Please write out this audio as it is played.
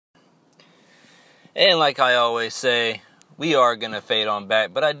And like I always say, we are going to fade on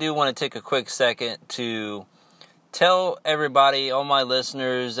back, but I do want to take a quick second to tell everybody, all my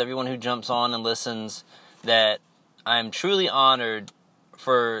listeners, everyone who jumps on and listens, that I'm truly honored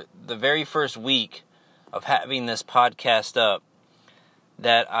for the very first week of having this podcast up,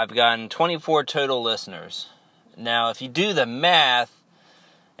 that I've gotten 24 total listeners. Now, if you do the math,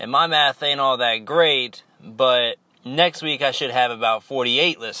 and my math ain't all that great, but next week I should have about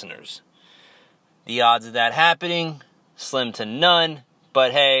 48 listeners. The odds of that happening, slim to none,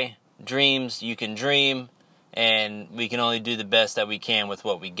 but hey, dreams, you can dream, and we can only do the best that we can with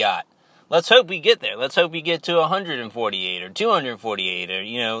what we got. Let's hope we get there. Let's hope we get to 148 or 248,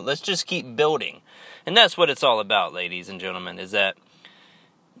 or, let's just keep building. And that's what it's all about, ladies and gentlemen, is that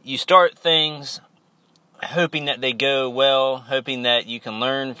you start things hoping that they go well, hoping that you can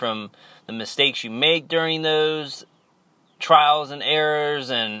learn from the mistakes you make during those trials and errors,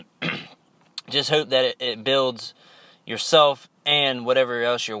 and just hope that it builds yourself and whatever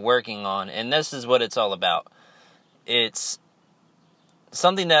else you're working on. And this is what it's all about. It's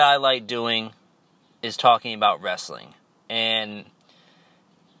something that I like doing is talking about wrestling. And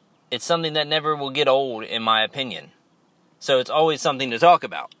it's something that never will get old, in my opinion. So it's always something to talk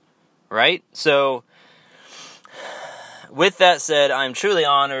about, right? So with that said, I'm truly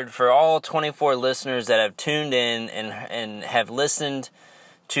honored for all 24 listeners that have tuned in and have listened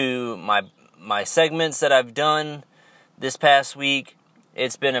to my segments that I've done this past week.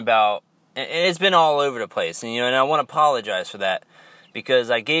 It's been all over the place, and I want to apologize for that,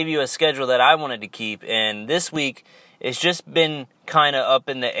 because I gave you a schedule that I wanted to keep, and this week it's just been kind of up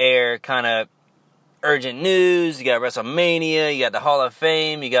in the air, kind of urgent news. You got WrestleMania, you got the Hall of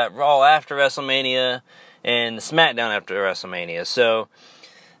Fame, you got Raw after WrestleMania, and the SmackDown after WrestleMania. So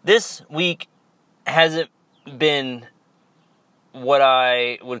this week hasn't been what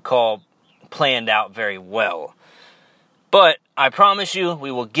I would call planned out very well. But I promise you,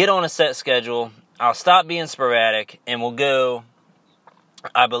 we will get on a set schedule. I'll stop being sporadic, and we'll go,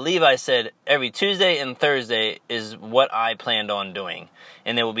 I believe I said every Tuesday and Thursday is what I planned on doing.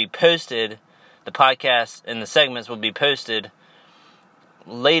 And they will be posted, the podcast and the segments will be posted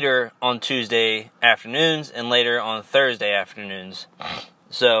later on Tuesday afternoons and later on Thursday afternoons.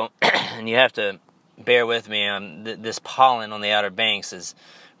 So, and you have to bear with me. This pollen on the Outer Banks is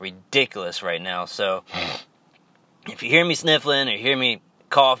ridiculous right now. So, if you hear me sniffling or you hear me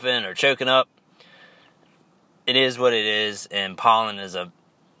coughing or choking up, it is what it is, and pollen is a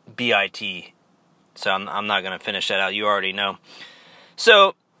BIT. So I'm not going to finish that out. You already know.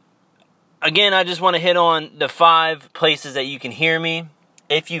 So, again, I just want to hit on the 5 places that you can hear me.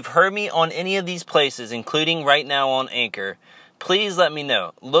 If you've heard me on any of these places, including right now on Anchor, please let me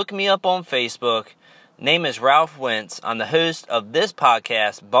know. Look me up on Facebook. Name is Ralph Wentz. I'm the host of this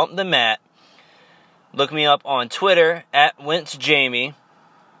podcast, Bump the Mat. Look me up on Twitter, @WentzJamie.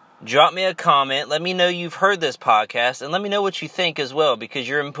 Drop me a comment. Let me know you've heard this podcast, and let me know what you think as well, because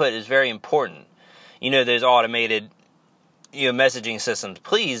your input is very important. There's automated messaging systems.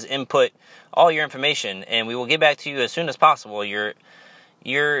 Please input all your information, and we will get back to you as soon as possible.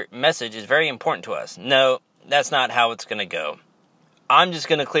 Your message is very important to us. No, that's not how it's going to go. I'm just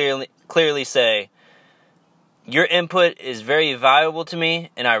going to clearly say, your input is very valuable to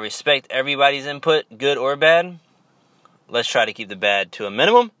me, and I respect everybody's input, good or bad. Let's try to keep the bad to a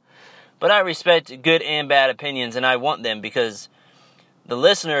minimum. But I respect good and bad opinions, and I want them, because the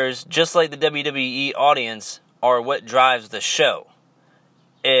listeners, just like the WWE audience, are what drives the show.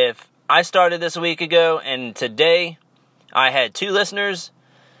 If I started this a week ago, and today I had 2 listeners,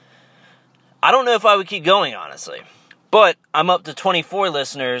 I don't know if I would keep going, honestly. But I'm up to 24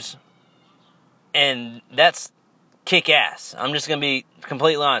 listeners, and that's kick-ass. I'm just going to be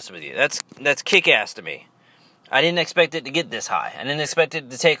completely honest with you. That's kick-ass to me. I didn't expect it to get this high. I didn't expect it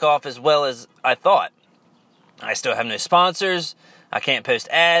to take off as well as I thought. I still have no sponsors. I can't post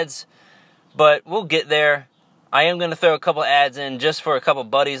ads. But we'll get there. I am going to throw a couple ads in just for a couple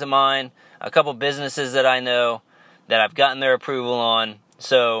buddies of mine, a couple businesses that I know that I've gotten their approval on.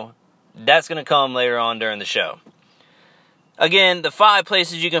 So that's going to come later on during the show. Again, the 5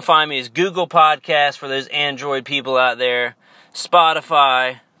 places you can find me is Google Podcasts for those Android people out there,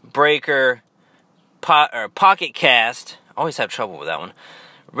 Spotify, Breaker, Pocket Cast. I always have trouble with that one.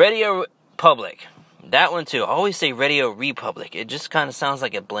 Radio Public. That one too. I always say Radio Republic. It just kind of sounds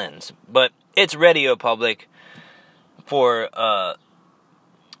like it blends. But it's Radio Public for the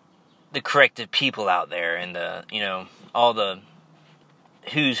corrective people out there, and all the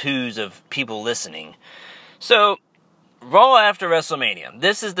who's of people listening. So, Raw after WrestleMania.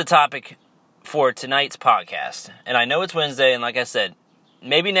 This is the topic for tonight's podcast. And I know it's Wednesday, and like I said,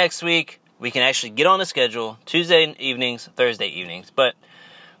 maybe next week we can actually get on the schedule Tuesday evenings, Thursday evenings. But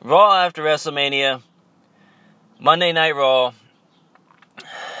Raw after WrestleMania, Monday Night Raw,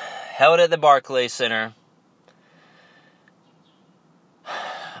 held at the Barclays Center.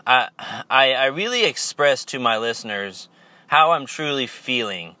 I really expressed to my listeners how I'm truly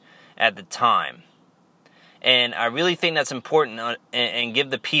feeling at the time. And I really think that's important, and give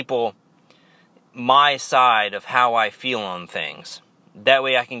the people my side of how I feel on things. That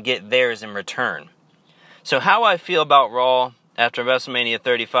way I can get theirs in return. So how I feel about Raw after WrestleMania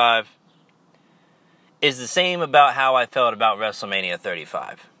 35 is the same about how I felt about WrestleMania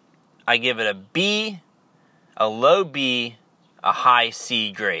 35. I give it a B, a low B, a high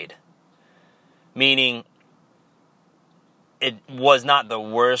C grade. Meaning, it was not the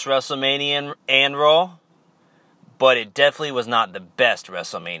worst WrestleMania and Raw, but it definitely was not the best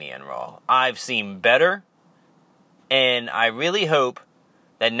WrestleMania and Raw. I've seen better, and I really hope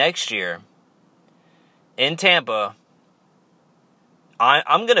that next year in Tampa,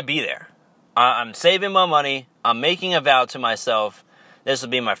 I'm going to be there. I'm saving my money. I'm making a vow to myself. This will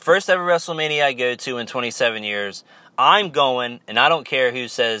be my first ever WrestleMania I go to in 27 years. I'm going, and I don't care who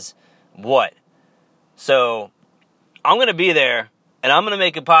says what. So, I'm going to be there, and I'm going to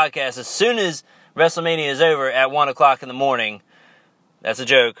make a podcast as soon as WrestleMania is over at 1 o'clock in the morning. That's a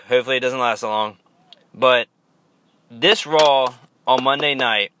joke. Hopefully it doesn't last so long. But this Raw on Monday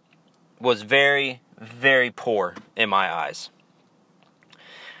night was very, very poor in my eyes.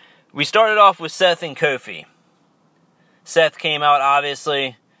 We started off with Seth and Kofi. Seth came out,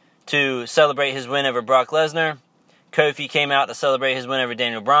 obviously, to celebrate his win over Brock Lesnar. Kofi came out to celebrate his win over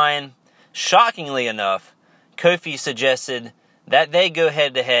Daniel Bryan. Shockingly enough, Kofi suggested that they go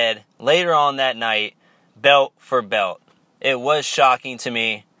head-to-head later on that night, belt for belt. It was shocking to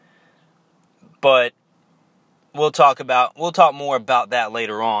me, but we'll talk more about that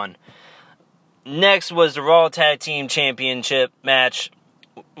later on. Next was the Raw Tag Team Championship match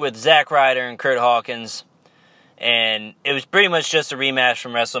with Zack Ryder and Kurt Hawkins. And it was pretty much just a rematch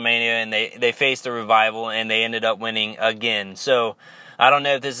from WrestleMania, and they faced the Revival, and they ended up winning again. So, I don't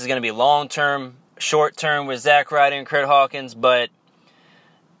know if this is going to be long-term, short-term with Zack Ryder and Kurt Hawkins, but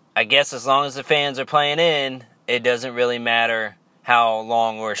I guess as long as the fans are playing in, it doesn't really matter how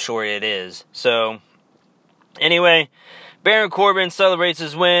long or short it is. So, anyway, Baron Corbin celebrates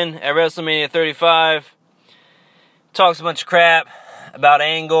his win at WrestleMania 35, talks a bunch of crap about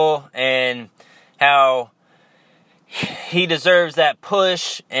Angle and how he deserves that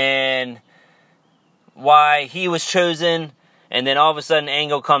push and why he was chosen, and then all of a sudden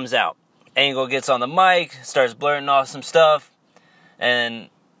Angle comes out. Angle gets on the mic, starts blurting off some stuff, and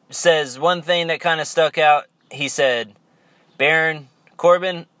says one thing that kind of stuck out. He said, Baron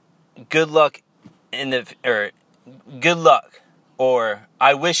Corbin, good luck, or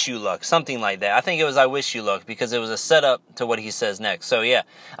I wish you luck, something like that. I think it was I wish you luck, because it was a setup to what he says next. So yeah,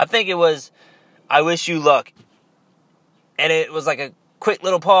 I think it was I wish you luck. And it was like a quick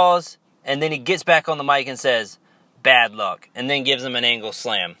little pause, and then he gets back on the mic and says, bad luck, and then gives him an Angle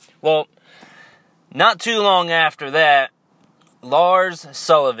slam. Well, not too long after that, Lars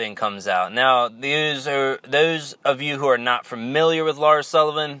Sullivan comes out. Now, those of you who are not familiar with Lars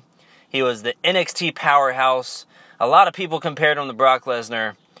Sullivan, he was the NXT powerhouse. A lot of people compared him to Brock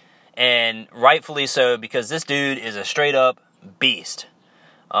Lesnar, and rightfully so, because this dude is a straight-up beast.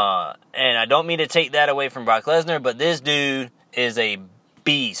 And I don't mean to take that away from Brock Lesnar, but this dude is a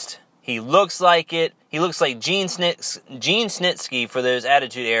beast. He looks like it. He looks like Gene Snitsky for those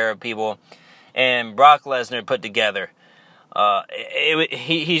Attitude Era people, and Brock Lesnar put together.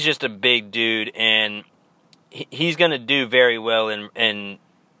 He's just a big dude, and he's going to do very well in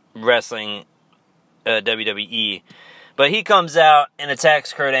wrestling WWE. But he comes out and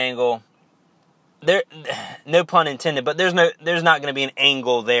attacks Kurt Angle. There, no pun intended, but there's not going to be an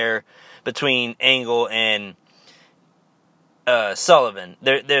angle there between Angle and Sullivan.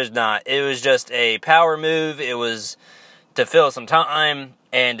 There's not. It was just a power move. It was to fill some time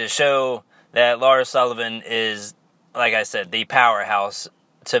and to show that Lars Sullivan is, like I said, the powerhouse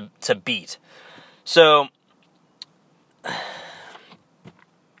to beat. So,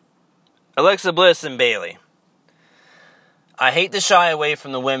 Alexa Bliss and Bayley. I hate to shy away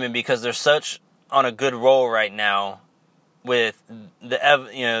from the women because they're such on a good roll right now with the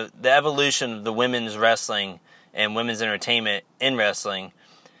evolution of the women's wrestling and women's entertainment in wrestling.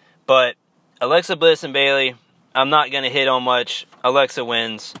 But Alexa Bliss and Bayley, I'm not going to hit on much. Alexa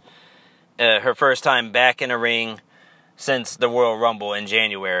wins. Her first time back in a ring since the Royal Rumble in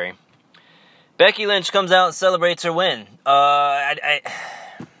January. Becky Lynch comes out and celebrates her win. I'm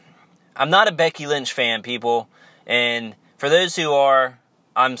not a Becky Lynch fan, people. And for those who are,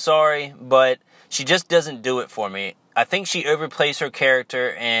 I'm sorry, but she just doesn't do it for me. I think she overplays her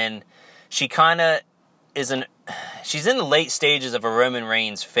character, and she kind of she's in the late stages of a Roman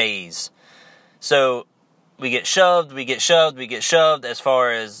Reigns phase. So we get shoved as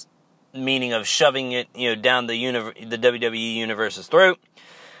far as meaning of shoving it, down the WWE Universe's throat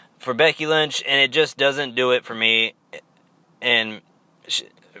for Becky Lynch, and it just doesn't do it for me. And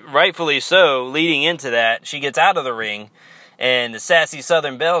rightfully so, leading into that, she gets out of the ring, and the sassy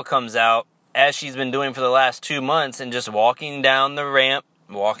Southern Belle comes out, as she's been doing for the last 2 months, and just walking down the ramp,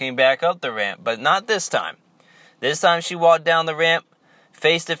 walking back up the ramp, but not this time. This time she walked down the ramp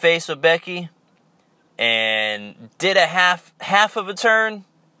face to face with Becky and did a half of a turn,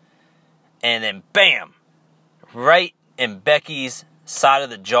 and then bam, right in Becky's side of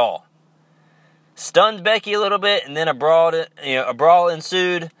the jaw. Stunned Becky a little bit, and then a brawl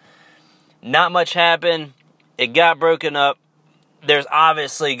ensued. Not much happened. It got broken up. There's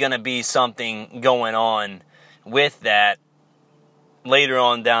obviously going to be something going on with that later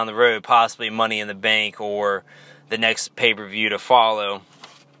on down the road, possibly Money in the Bank or the next pay-per-view to follow.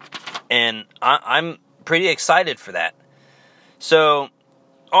 And I'm pretty excited for that. So,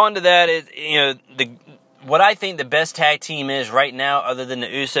 on to that, what I think the best tag team is right now, other than the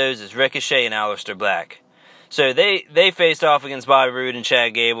Usos, is Ricochet and Aleister Black. So they faced off against Bobby Roode and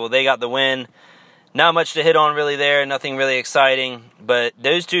Chad Gable. They got the win. Not much to hit on really there, nothing really exciting. But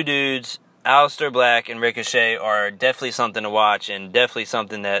those two dudes, Aleister Black and Ricochet, are definitely something to watch, and definitely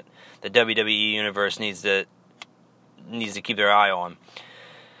something that the WWE Universe needs to keep their eye on.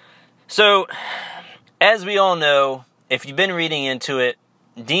 So, as we all know, if you've been reading into it,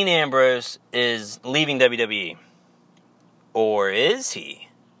 Dean Ambrose is leaving WWE. Or is he?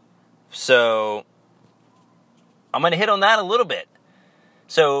 So, I'm going to hit on that a little bit.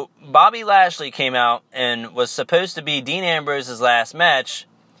 So, Bobby Lashley came out and was supposed to be Dean Ambrose's last match,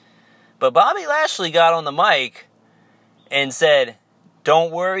 but Bobby Lashley got on the mic and said,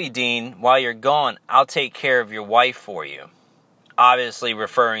 "Don't worry, Dean, while you're gone, I'll take care of your wife for you." Obviously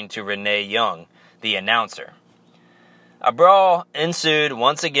referring to Renee Young, the announcer. A brawl ensued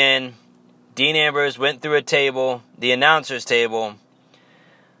once again. Dean Ambrose went through a table, the announcer's table,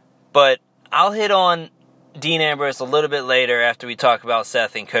 but I'll hit on Dean Ambrose a little bit later after we talk about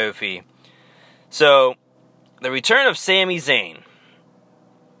Seth and Kofi. So, the return of Sami Zayn.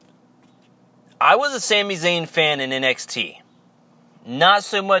 I was a Sami Zayn fan in NXT. Not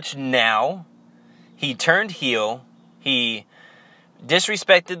so much now. He turned heel. He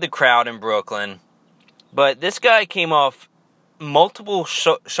disrespected the crowd in Brooklyn. But this guy came off multiple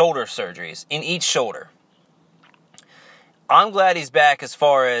shoulder surgeries in each shoulder. I'm glad he's back as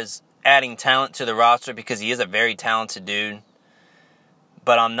far as adding talent to the roster because he is a very talented dude.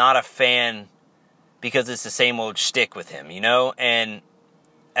 But I'm not a fan because it's the same old shtick with him, And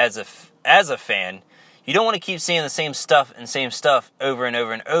as a fan, you don't want to keep seeing the same stuff over and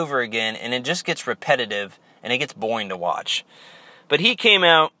over and over again, and it just gets repetitive and it gets boring to watch. But he came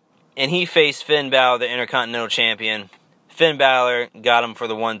out and he faced Finn Balor, the Intercontinental Champion. Finn Balor got him for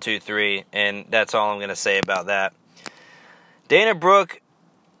the 1-2-3, and that's all I'm going to say about that. Dana Brooke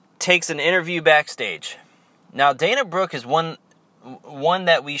takes an interview backstage. Now, Dana Brooke is one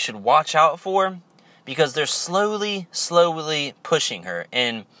that we should watch out for because they're slowly pushing her.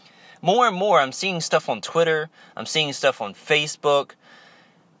 And more, I'm seeing stuff on Twitter. I'm seeing stuff on Facebook.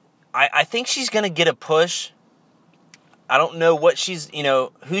 I think she's going to get a push. I don't know what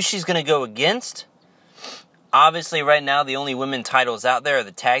who she's going to go against. Obviously, right now, the only women titles out there are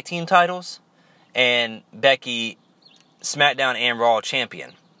the tag team titles. And Becky, SmackDown and Raw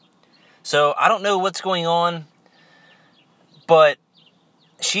champion. So, I don't know what's going on. But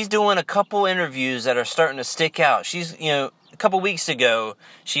she's doing a couple interviews that are starting to stick out. She's, a couple weeks ago,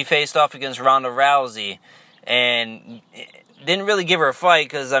 she faced off against Ronda Rousey. And didn't really give her a fight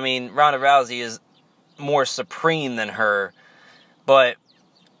because, Ronda Rousey is more supreme than her. But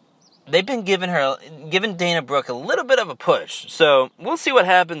they've been giving Dana Brooke a little bit of a push. So, we'll see what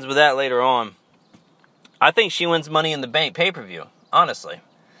happens with that later on. I think she wins Money in the Bank pay-per-view, honestly.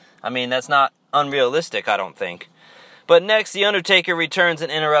 That's not unrealistic, I don't think. But next, The Undertaker returns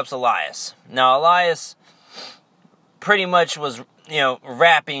and interrupts Elias. Now, Elias pretty much was,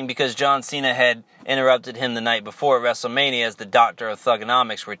 rapping because John Cena had interrupted him the night before at WrestleMania as the Doctor of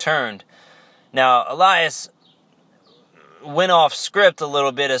Thugonomics returned. Now, Elias went off script a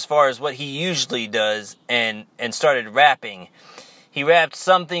little bit as far as what he usually does and started rapping. He rapped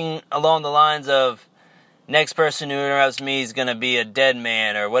something along the lines of, "Next person who interrupts me is going to be a dead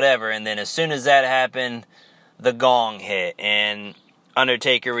man," or whatever. And then as soon as that happened, the gong hit. And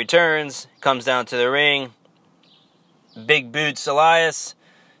Undertaker returns, comes down to the ring, big boots Elias,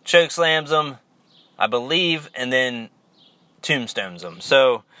 chokeslams them, I believe, and then tombstones them.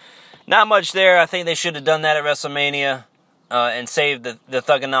 So, not much there. I think they should have done that at WrestleMania and saved the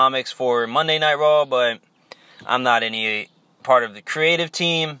Thuganomics for Monday Night Raw, but I'm not any part of the creative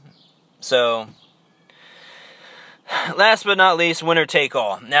team. So, last but not least, winner take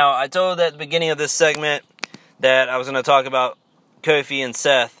all. Now, I told at the beginning of this segment that I was going to talk about Kofi and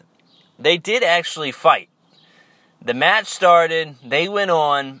Seth. They did actually fight. The match started, they went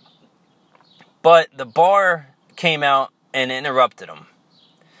on, but the bar came out and interrupted them.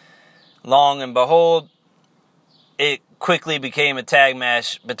 Long and behold, it quickly became a tag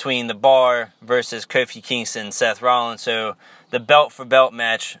match between the bar versus Kofi Kingston and Seth Rollins. So the belt for belt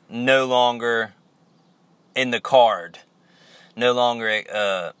match no longer in the card, no longer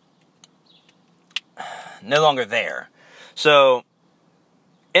there. So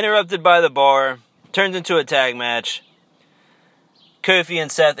interrupted by the bar, turns into a tag match. Kofi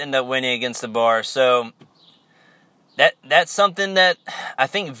and Seth end up winning against the bar. So that's something that I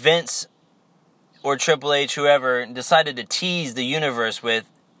think Vince or Triple H, whoever, decided to tease the universe with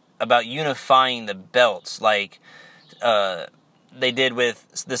about unifying the belts, like they did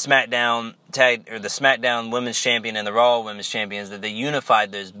with the SmackDown the SmackDown Women's Champion and the Raw Women's Champions, that they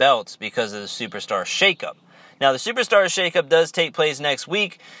unified those belts because of the Superstar Shakeup. Now, the Superstar Shakeup does take place next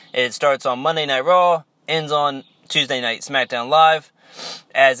week. It starts on Monday Night Raw, ends on Tuesday Night SmackDown Live,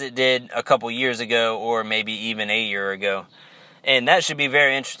 as it did a couple years ago, or maybe even a year ago. And that should be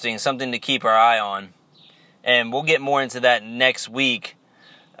very interesting, something to keep our eye on. And we'll get more into that next week.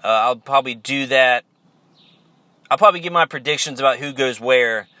 I'll probably do that. I'll probably give my predictions about who goes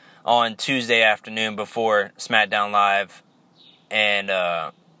where on Tuesday afternoon before SmackDown Live and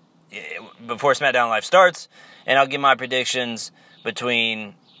before SmackDown Live starts. And I'll give my predictions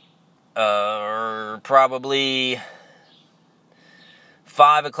between probably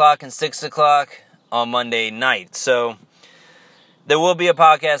 5 o'clock and 6 o'clock on Monday night. So there will be a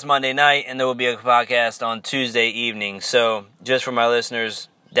podcast Monday night, and there will be a podcast on Tuesday evening. So just for my listeners,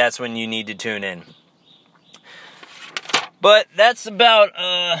 that's when you need to tune in. But that's about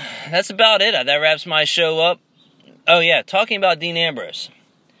it. That wraps my show up. Oh yeah, talking about Dean Ambrose.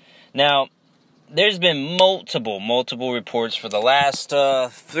 Now, there's been multiple reports for the last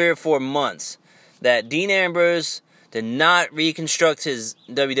 3 or 4 months that Dean Ambrose did not reconstruct his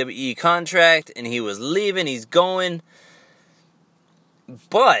WWE contract, and he was leaving, he's going.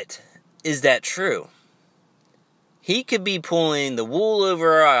 But, is that true? He could be pulling the wool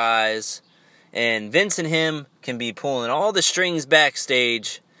over our eyes, and Vince and him can be pulling all the strings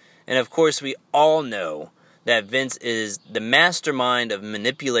backstage, and of course we all know that Vince is the mastermind of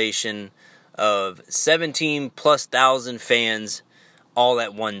manipulation of 17,000+ fans all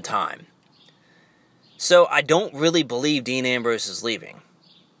at one time. So I don't really believe Dean Ambrose is leaving.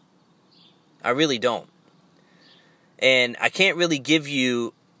 I really don't. And I can't really give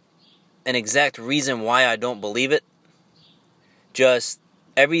you an exact reason why I don't believe it. Just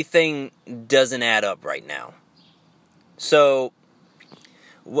everything doesn't add up right now. So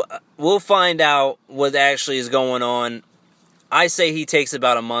we'll find out what actually is going on. I say he takes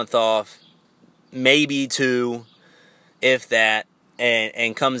about a month off, maybe 2, if that,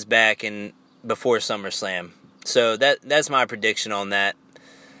 and comes back before SummerSlam. So that's my prediction on that.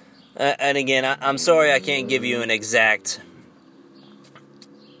 And again, I'm sorry I can't give you an exact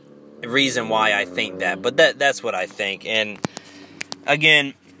reason why I think that, but that's what I think. And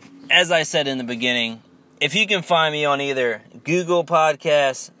again, as I said in the beginning, if you can find me on either Google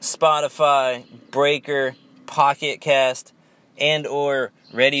Podcasts, Spotify, Breaker, Pocket Cast, and or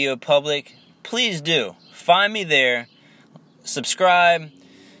Radio Public, please do. Find me there, subscribe,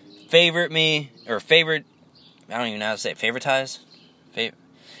 favorite me, or favorite, I don't even know how to say it, favoritize?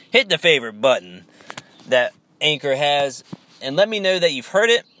 Hit the favorite button that Anchor has, and let me know that you've heard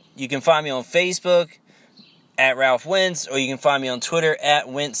it. You can find me on Facebook at Ralph Wentz, or you can find me on Twitter at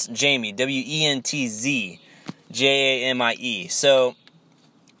WentzJamie, WentzJamie. So,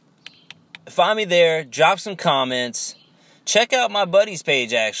 find me there, drop some comments, check out my buddy's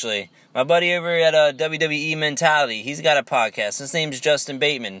page, actually. My buddy over at WWE Mentality, he's got a podcast. His name's Justin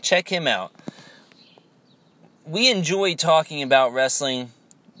Bateman. Check him out. We enjoy talking about wrestling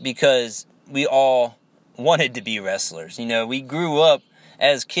because we all wanted to be wrestlers. You know, we grew up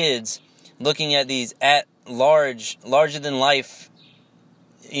as kids looking at these larger than life,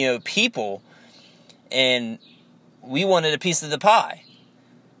 people, and we wanted a piece of the pie.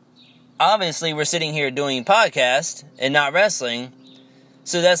 Obviously, we're sitting here doing podcasts and not wrestling,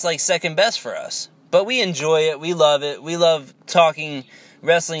 so that's like second best for us. But we enjoy it. We love it. We love talking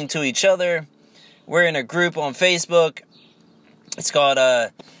wrestling to each other. We're in a group on Facebook. It's called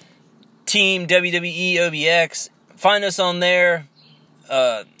Team WWE OBX. Find us on there.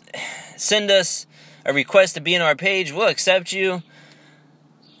 Send us a request to be on our page. We'll accept you.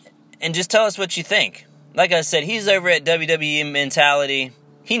 And just tell us what you think. Like I said, he's over at WWE Mentality.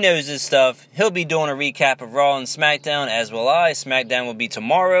 He knows his stuff. He'll be doing a recap of Raw and SmackDown, as will I. SmackDown will be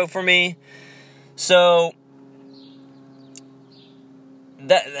tomorrow for me. So,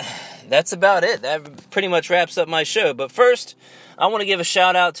 that's about it. That pretty much wraps up my show. But first, I want to give a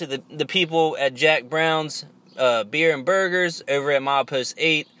shout out to the people at Jack Brown's Beer and Burgers over at Milepost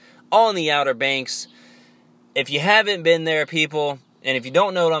 8 on the Outer Banks. If you haven't been there, people, and if you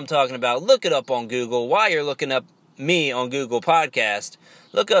don't know what I'm talking about, look it up on Google. While you're looking up me on Google Podcast,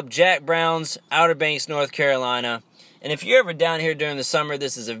 look up Jack Brown's, Outer Banks, North Carolina. And if you're ever down here during the summer,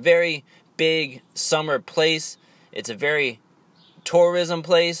 this is a very big summer place. It's a very tourism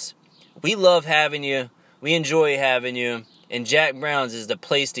place. We love having you. We enjoy having you. And Jack Brown's is the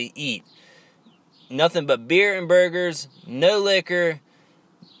place to eat. Nothing but beer and burgers, no liquor,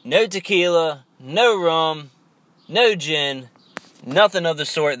 no tequila, no rum, no gin, nothing of the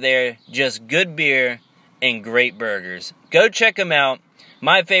sort there. Just good beer and great burgers. Go check them out.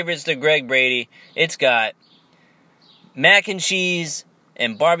 My favorite's the Greg Brady. It's got mac and cheese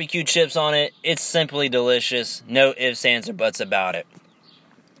and barbecue chips on it. It's simply delicious. No ifs, ands, or buts about it.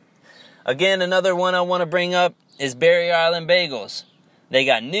 Again, another one I want to bring up is Berry Island Bagels. They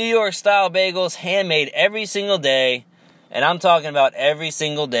got New York style bagels, handmade every single day. And I'm talking about every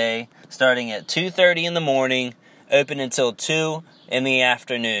single day, starting at 2:30 in the morning, open until 2 in the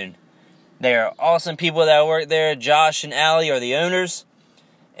afternoon. They are awesome people that work there. Josh and Allie are the owners.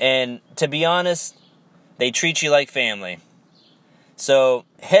 And to be honest, they treat you like family. So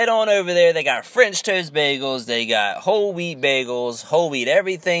head on over there. They got French toast bagels. They got whole wheat bagels, whole wheat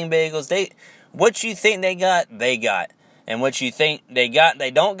everything bagels. What you think they got, they got. And what you think they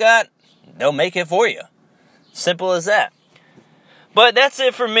don't got, they'll make it for you. Simple as that. But that's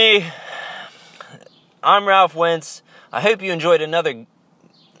it for me. I'm Ralph Wentz. I hope you enjoyed another,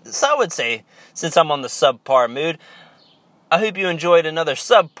 so I would say, since I'm on the subpar mood, I hope you enjoyed another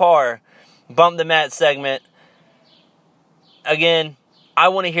subpar Bump the Mat segment. Again, I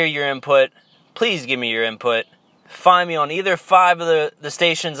want to hear your input. Please give me your input. Find me on either 5 of the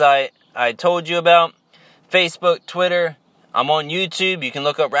stations I told you about. Facebook, Twitter. I'm on YouTube. You can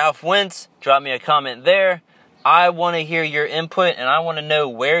look up Ralph Wentz. Drop me a comment there. I want to hear your input, and I want to know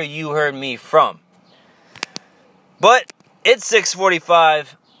where you heard me from. But it's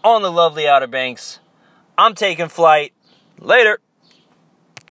 6:45 on the lovely Outer Banks. I'm taking flight. Later.